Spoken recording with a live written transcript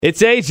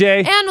It's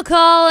AJ. And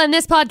McCall, and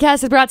this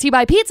podcast is brought to you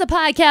by Pizza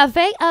Pie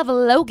Cafe of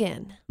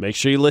Logan. Make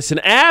sure you listen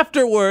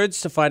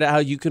afterwards to find out how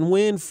you can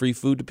win free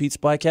food to Pizza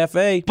Pie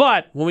Cafe.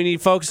 But what we need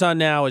to focus on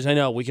now is, I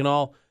know we can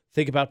all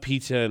think about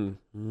pizza and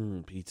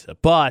pizza,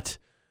 but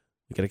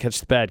we got to catch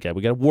the bad guy.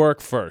 We got to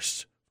work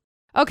first.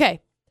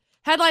 Okay,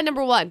 headline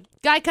number 1.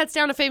 Guy cuts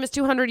down a famous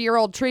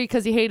 200-year-old tree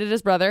because he hated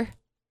his brother.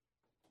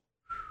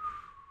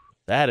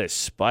 That is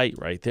spite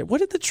right there.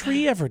 What did the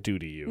tree ever do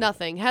to you?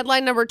 Nothing.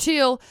 Headline number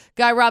 2.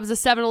 Guy robs a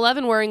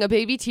 7-Eleven wearing a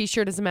baby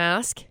t-shirt as a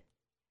mask.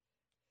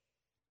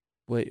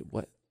 Wait,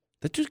 what?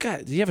 That dude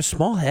did he have a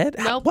small head?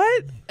 Nope.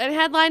 What? And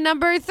headline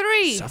number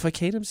 3.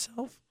 Suffocate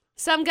himself?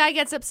 Some guy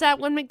gets upset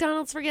when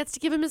McDonald's forgets to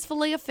give him his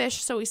filet of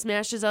fish, so he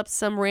smashes up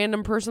some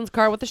random person's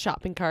car with a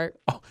shopping cart.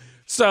 Oh,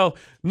 so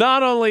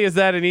not only is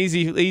that an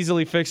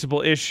easily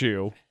fixable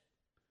issue,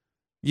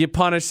 you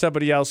punish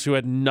somebody else who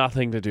had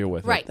nothing to do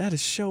with it. That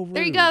is so rude.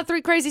 There you go.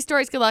 3 crazy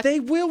stories. Good luck. They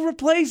will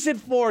replace it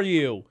for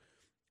you.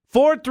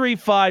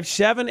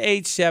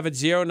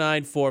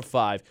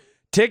 435-787-0945.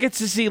 Tickets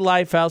to see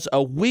Lifehouse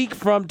a week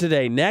from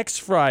today, next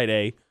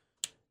Friday,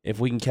 if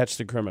we can catch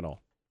the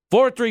criminal.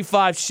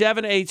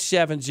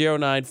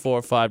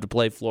 435-787-0945 to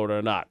play Florida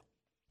or not.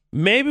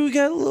 Maybe we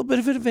got a little bit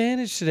of an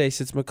advantage today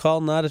since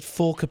McCall not at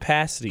full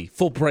capacity,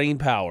 full brain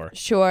power.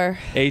 Sure.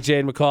 AJ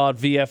and McCall at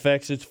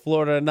VFX, it's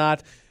Florida or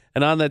not.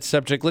 And on that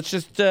subject, let's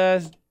just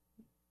go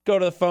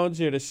to the phones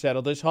here to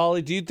settle this.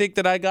 Holly, do you think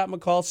that I got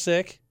McCall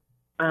sick?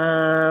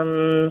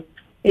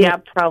 Yeah,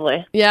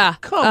 probably. Yeah.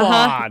 Come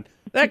on.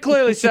 That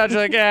clearly sounds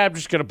like, I'm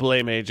just going to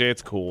blame AJ.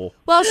 It's cool.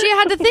 Well, she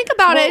had to think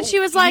about it. She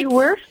was like, you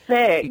were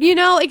sick. You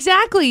know,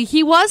 exactly.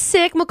 He was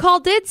sick.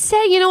 McCall did say,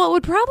 it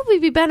would probably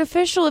be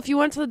beneficial if you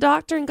went to the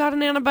doctor and got an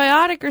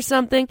antibiotic or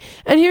something.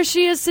 And here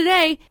she is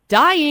today,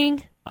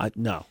 dying.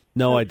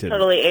 No, I didn't.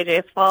 Totally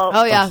AJ's fault.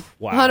 Oh, yeah.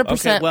 Wow. 100%.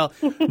 Okay, well,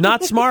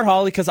 not smart,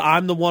 Holly, because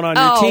I'm the one on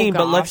your team,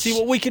 but let's gosh. see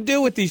what we can do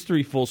with these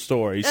 3 full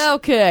stories.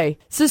 Okay.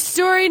 So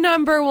story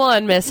number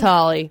 1, Miss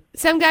Holly.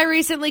 Some guy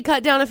recently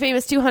cut down a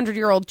famous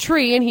 200-year-old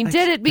tree, and he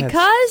did it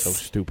because so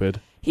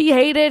stupid. He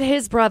hated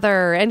his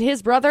brother, and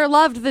his brother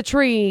loved the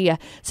tree.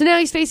 So now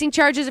he's facing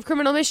charges of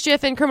criminal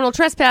mischief and criminal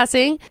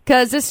trespassing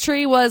because this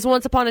tree was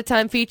once upon a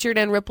time featured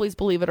in Ripley's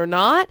Believe It or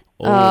Not.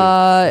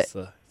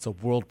 It's a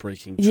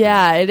world-breaking tree.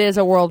 Yeah, it is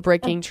a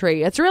world-breaking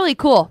tree. It's really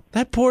cool.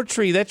 That poor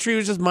tree. That tree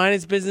was just minding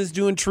its business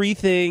doing tree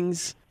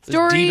things. This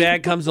Story.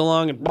 D-bag comes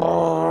along and...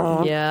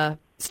 Yeah.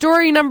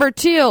 Story number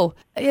 2.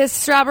 Is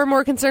Strauber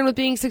more concerned with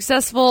being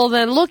successful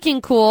than looking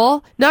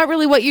cool? Not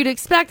really what you'd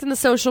expect in the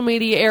social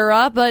media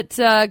era, but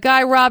a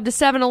guy robbed a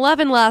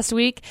 7-Eleven last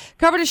week,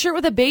 covered a shirt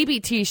with a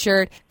baby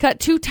t-shirt, cut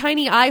 2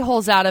 tiny eye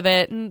holes out of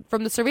it, and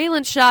from the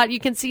surveillance shot,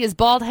 you can see his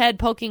bald head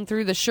poking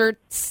through the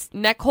shirt's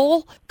neck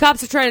hole.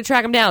 Cops are trying to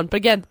track him down, but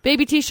again,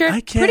 baby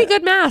t-shirt, pretty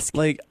good mask.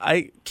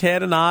 I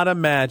cannot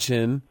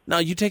imagine. No,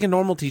 you take a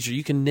normal t-shirt,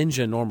 you can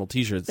ninja a normal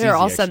t-shirt. It's Here, easy,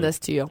 I'll send actually. this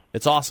to you.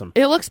 It's awesome.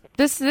 It looks,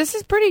 this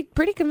is pretty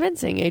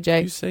convincing,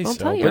 AJ. You say I'll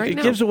so. tell you But right it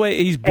now. gives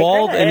away, he's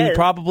bald and he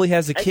probably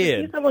has a I can see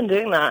kid. someone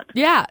doing that.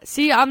 Yeah,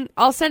 see,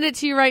 I'll send it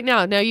to you right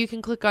now. Now you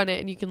can click on it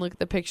and you can look at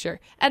the picture.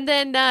 And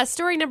then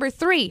story number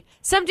 3.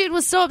 Some dude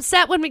was so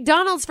upset when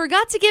McDonald's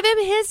forgot to give him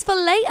his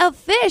filet of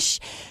fish.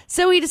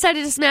 So he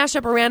decided to smash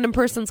up a random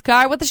person's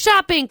car with a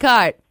shopping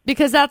cart.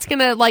 Because that's going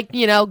to,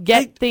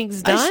 get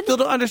things done. I still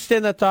don't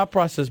understand that thought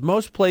process.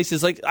 Most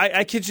places,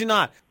 I kid you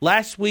not,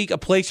 last week a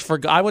place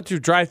forgot, I went through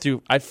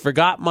drive-thru, I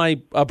forgot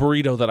a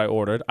burrito that I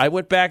ordered. I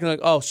went back and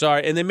oh,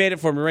 sorry, and they made it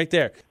for me right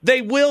there.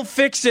 They will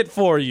fix it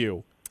for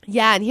you.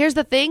 Yeah, and here's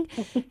the thing.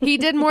 He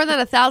did more than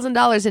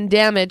 $1,000 in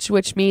damage,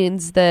 which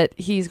means that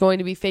he's going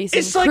to be facing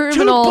It's like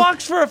criminal...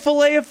 $2 for a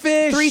fillet of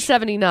fish.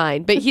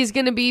 $3.79, but he's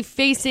going to be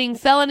facing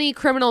felony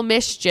criminal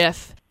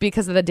mischief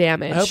because of the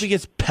damage. I hope he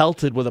gets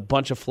pelted with a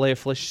bunch of filet of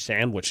fish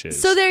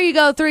sandwiches. So there you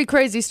go, 3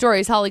 crazy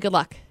stories. Holly, good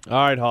luck. All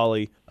right,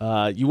 Holly.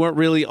 You weren't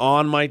really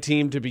on my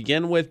team to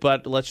begin with,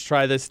 but let's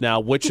try this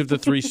now. Which of the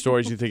 3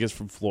 stories do you think is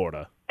from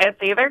Florida?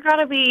 It's either got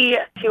to be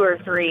 2 or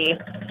 3.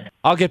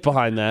 I'll get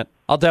behind that.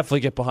 I'll definitely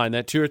get behind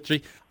that. 2 or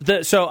 3.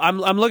 So I'm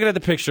looking at the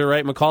picture,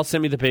 right? McCall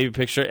sent me the baby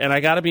picture, and I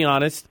got to be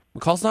honest,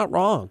 McCall's not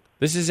wrong.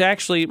 This is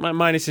actually,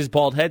 minus his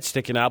bald head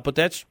sticking out, but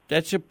that's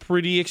a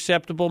pretty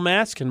acceptable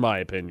mask in my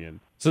opinion.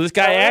 So this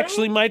guy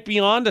actually might be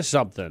onto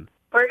something.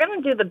 We're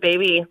going to do the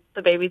baby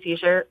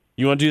t-shirt.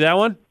 You want to do that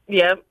one?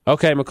 Yep.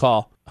 Okay,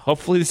 McCall.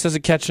 Hopefully this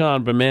doesn't catch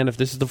on, but man, if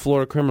this is the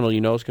Florida criminal, you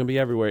know it's going to be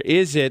everywhere.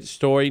 Is it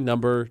story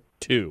number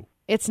 2?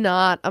 It's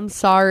not. I'm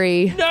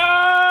sorry.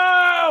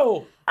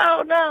 No!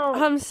 Oh, no.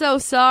 I'm so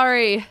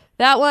sorry.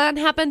 That one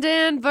happened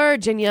in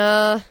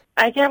Virginia.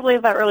 I can't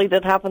believe that really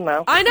did happen,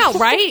 though. I know,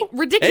 right?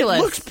 Ridiculous.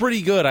 It looks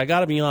pretty good, I got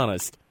to be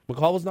honest.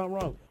 McCall was not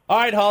wrong. All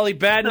right, Holly,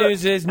 bad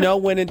news is no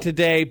winning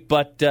today,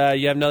 but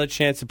you have another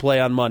chance to play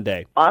on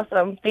Monday.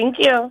 Awesome. Thank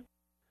you.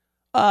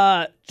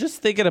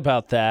 Just thinking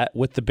about that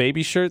with the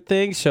baby shirt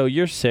thing. So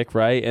you're sick,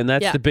 right? And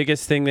that's the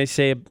biggest thing they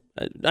say.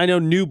 I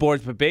know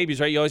newborns, but babies,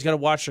 right? You always got to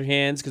wash your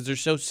hands because they're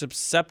so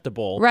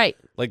susceptible. Right.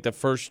 Like the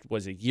first,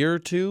 was it year or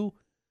 2?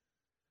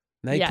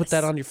 Now you put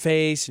that on your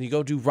face and you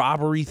go do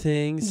robbery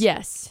things.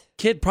 Yes.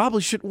 Kid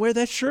probably shouldn't wear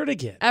that shirt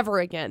again. Ever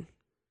again.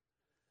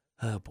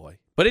 Oh, boy.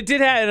 But it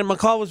did happen, and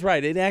McCall was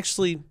right. It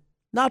actually,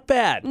 not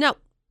bad. No.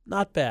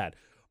 Not bad.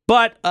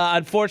 But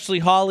unfortunately,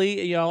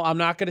 Holly, I'm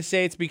not going to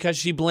say it's because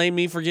she blamed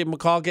me for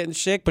McCall getting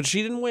sick, but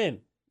she didn't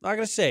win. Not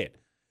going to say it.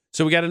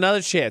 So we got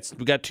another chance.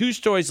 We got 2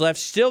 stories left.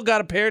 Still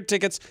got a pair of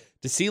tickets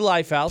to see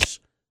Lifehouse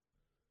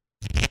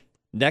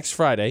next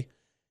Friday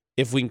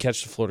if we can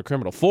catch the Florida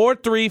criminal.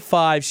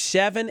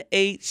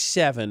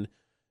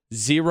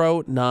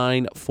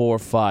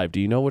 435-787-0945. Do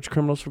you know which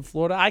criminal's from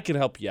Florida? I can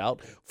help you out.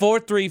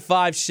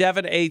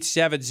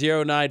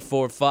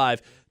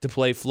 435-787-0945 to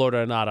play Florida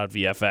or Not on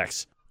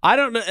VFX. I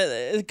don't know.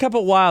 A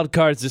couple wild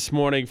cards this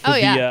morning for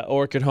the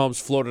Orchid Homes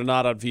Florida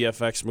Not on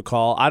VFX,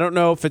 McCall. I don't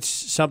know if it's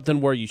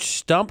something where you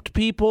stumped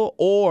people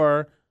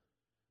or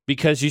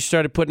because you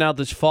started putting out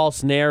this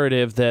false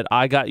narrative that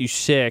I got you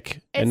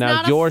sick and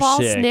now you're sick. It's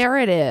not a false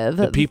narrative.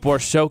 The people are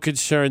so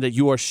concerned that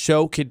you are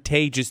so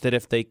contagious that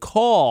if they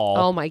call,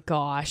 oh my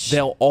gosh,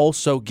 they'll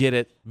also get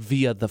it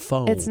via the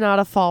phone. It's not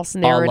a false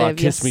narrative.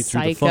 Kiss me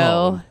psycho. through the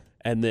phone,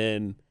 and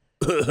then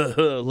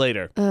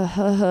later.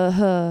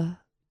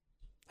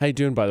 How you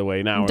doing, by the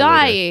way? Now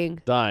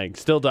dying.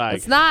 Still dying.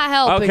 It's not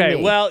helping me.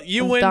 Okay, well,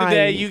 you win dying.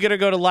 today. You're going to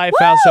go to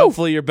Lifehouse.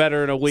 Hopefully you're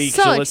better in a week.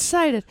 So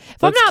excited.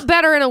 If I'm not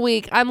better in a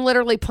week, I'm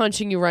literally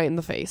punching you right in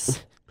the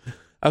face.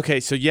 Okay,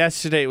 so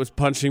yesterday it was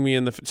punching me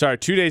in the...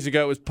 2 days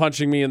ago it was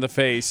punching me in the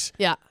face.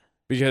 Yeah.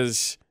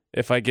 Because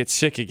if I get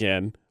sick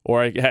again,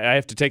 or I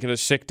have to take it a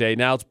sick day,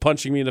 now it's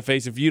punching me in the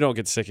face if you don't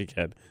get sick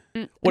again.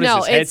 What is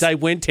this? Heads I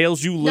win,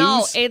 tails you lose?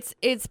 No,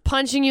 it's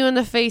punching you in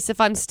the face if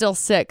I'm still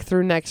sick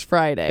through next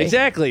Friday.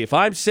 Exactly. If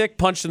I'm sick,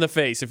 punched in the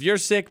face. If you're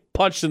sick,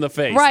 punched in the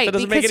face. Right, that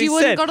doesn't because make any you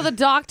wouldn't sense. go to the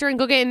doctor and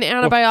go get an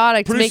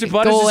antibiotic to make it Producer go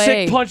Bud is away.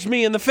 sick, punch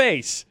me in the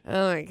face.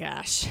 Oh my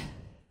gosh.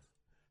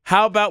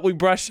 How about we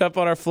brush up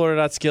on our Florida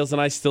Not skills and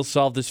I still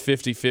solve this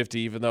 50-50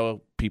 even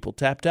though people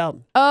tapped out?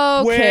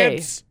 Okay.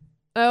 Whips.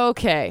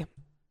 Okay.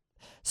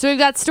 So we've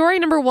got story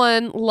number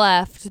 1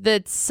 left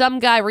that some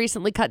guy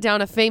recently cut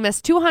down a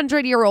famous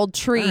 200-year-old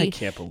tree. I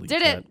can't believe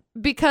Did that. it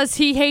because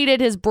he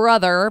hated his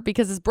brother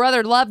because his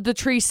brother loved the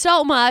tree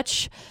so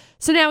much.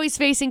 So now he's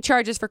facing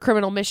charges for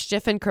criminal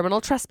mischief and criminal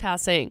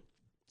trespassing.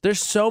 There's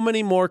so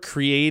many more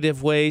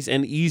creative ways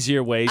and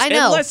easier ways I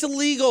know. and less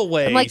illegal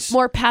ways And like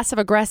more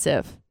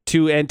passive-aggressive.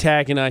 to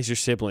antagonize your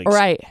siblings.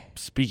 Right.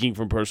 Speaking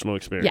from personal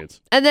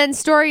experience. Yeah. And then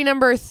story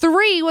number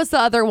 3 was the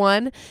other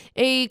one.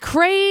 A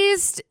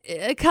crazed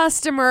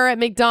customer at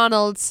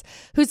McDonald's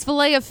whose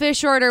filet of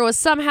fish order was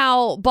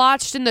somehow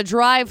botched in the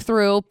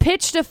drive-thru,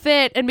 pitched a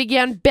fit, and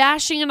began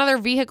bashing another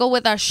vehicle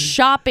with a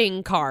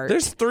shopping cart.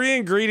 There's 3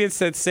 ingredients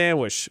to that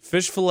sandwich.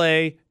 Fish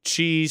fillet,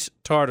 cheese,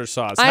 tartar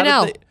sauce. I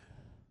know.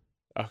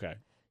 Okay.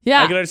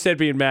 Yeah. I can understand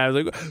being mad.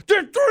 Like,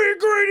 there's 3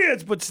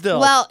 ingredients, but still.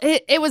 Well,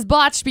 it was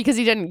botched because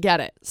he didn't get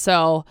it.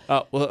 So,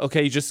 well,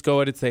 okay, you just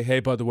go in and say, hey,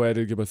 by the way, I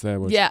didn't get my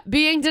sandwich. yeah.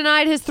 Being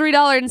denied his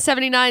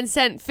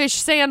 $3.79 fish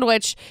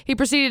sandwich, he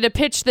proceeded to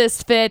pitch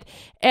this fit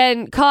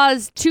and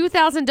caused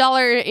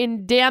 $2,000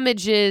 in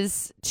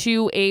damages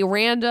to a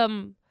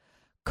random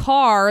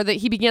car that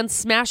he began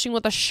smashing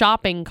with a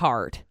shopping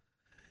cart.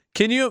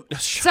 Can you...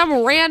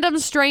 Some random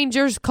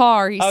stranger's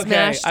car he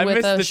smashed I with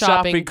missed a the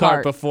shopping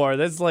cart before.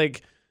 That's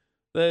like...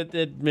 That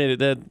made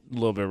it a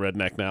little bit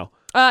redneck now.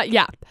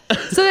 Yeah.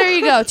 So there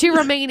you go. 2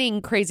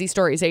 remaining crazy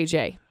stories,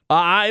 AJ.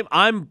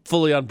 I'm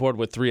fully on board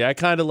with 3. I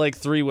kind of like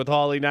 3 with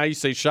Holly. Now you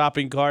say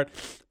shopping cart.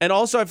 And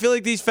also, I feel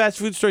like these fast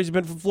food stories have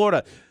been from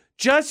Florida.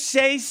 Just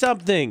say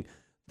something.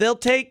 They'll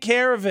take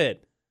care of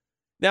it.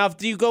 Now,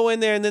 if you go in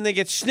there and then they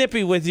get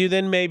snippy with you,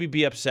 then maybe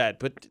be upset.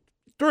 But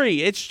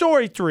 3. It's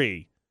story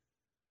 3.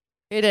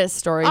 It is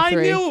story 3. I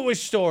knew it was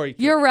story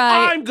 3. You're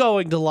right. I'm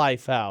going to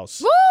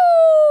Lifehouse. Woo!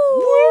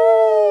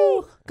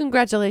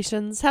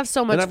 Congratulations. Have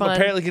so much and I'm fun.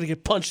 apparently going to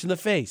get punched in the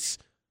face.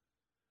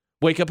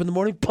 Wake up in the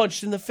morning,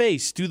 punched in the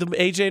face. Do the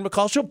AJ and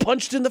McCall show,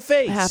 punched in the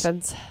face. It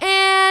happens.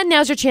 And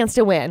now's your chance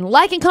to win.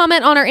 Like and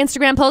comment on our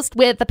Instagram post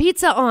with the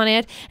pizza on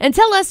it and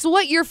tell us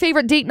what your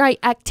favorite date night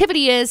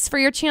activity is for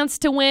your chance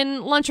to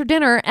win lunch or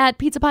dinner at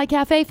Pizza Pie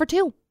Cafe for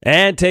 2.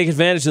 And take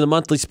advantage of the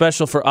monthly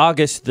special for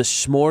August, the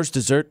S'mores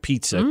Dessert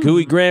Pizza.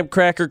 Gooey graham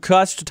cracker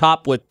crust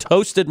topped with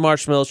toasted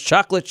marshmallows,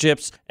 chocolate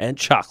chips, and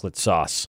chocolate sauce.